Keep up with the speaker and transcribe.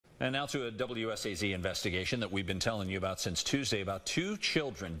And now to a WSAZ investigation that we've been telling you about since Tuesday about two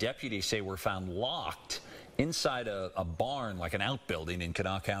children deputies say were found locked inside a barn, like an outbuilding in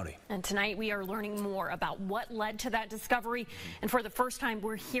Kanawha County. And tonight we are learning more about what led to that discovery. And for the first time,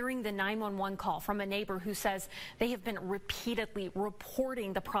 we're hearing the 911 call from a neighbor who says they have been repeatedly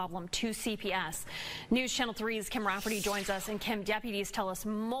reporting the problem to CPS. News Channel 3's Kim Rafferty joins us, and Kim, deputies tell us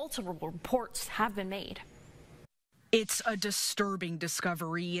multiple reports have been made. It's a disturbing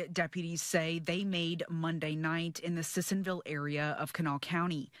discovery, deputies say they made Monday night in the Sissonville area of Kanawha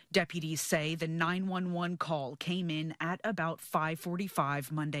County. Deputies say the 911 call came in at about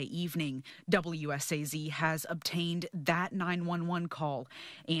 5:45 Monday evening. WSAZ has obtained that 911 call,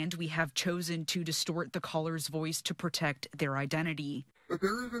 and we have chosen to distort the caller's voice to protect their identity. But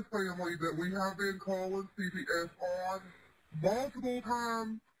there is a family that we have been calling CPS on multiple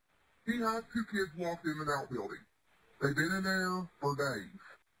times. He has two kids locked in an outbuilding. They've been in there for days.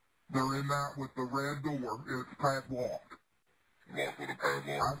 They're in that with the red door. It's padlocked. Locked with a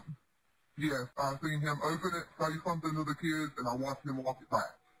padlock? Yes, I've seen him open it, say something to the kids, and I watched him lock it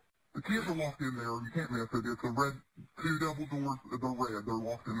back. The kids are locked in there. You can't miss it. It's a red, two double doors. They're red. They're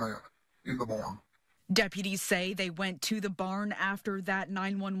locked in that, in the barn. Deputies say they went to the barn after that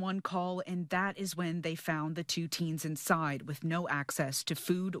 911 call, and that is when they found the two teens inside with no access to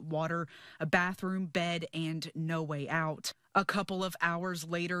food, water, a bathroom, bed, and no way out. A couple of hours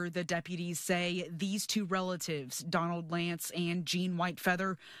later, the deputies say these two relatives, Donald Lance and Jean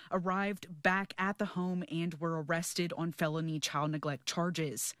Whitefeather, arrived back at the home and were arrested on felony child neglect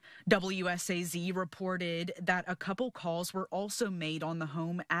charges. WSAZ reported that a couple calls were also made on the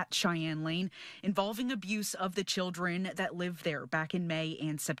home at Cheyenne Lane involving abuse of the children that lived there back in May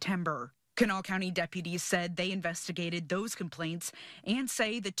and September. Kanawha County deputies said they investigated those complaints and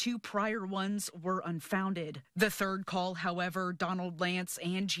say the two prior ones were unfounded. The third call, however, Donald Lance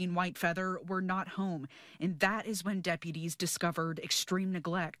and Jean Whitefeather were not home, and that is when deputies discovered extreme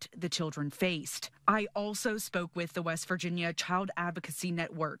neglect the children faced. I also spoke with the West Virginia Child Advocacy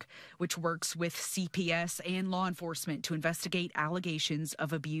Network, which works with CPS and law enforcement to investigate allegations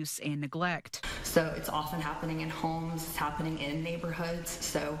of abuse and neglect. So it's often happening in homes, it's happening in neighborhoods,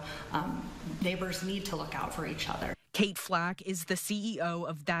 so neighbors need to look out for each other. Kate Flack is the CEO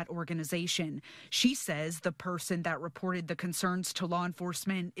of that organization. She says the person that reported the concerns to law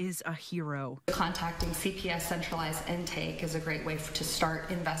enforcement is a hero. Contacting CPS centralized intake is a great way to start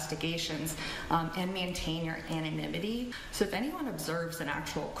investigations and maintain your anonymity. So if anyone observes an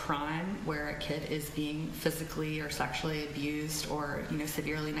actual crime where a kid is being physically or sexually abused or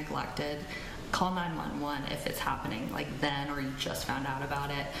severely neglected, call 911 if it's happening like then or you just found out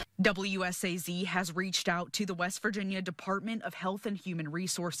about it. WSAZ has reached out to the West Virginia Department of Health and Human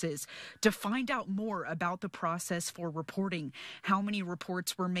Resources to find out more about the process for reporting, how many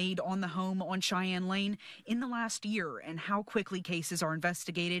reports were made on the home on Cheyenne Lane in the last year, and how quickly cases are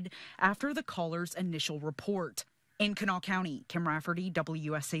investigated after the caller's initial report. In Kanawha County, Kim Rafferty,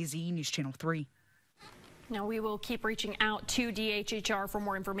 WSAZ News Channel 3. Now, we will keep reaching out to DHHR for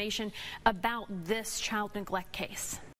more information about this child neglect case.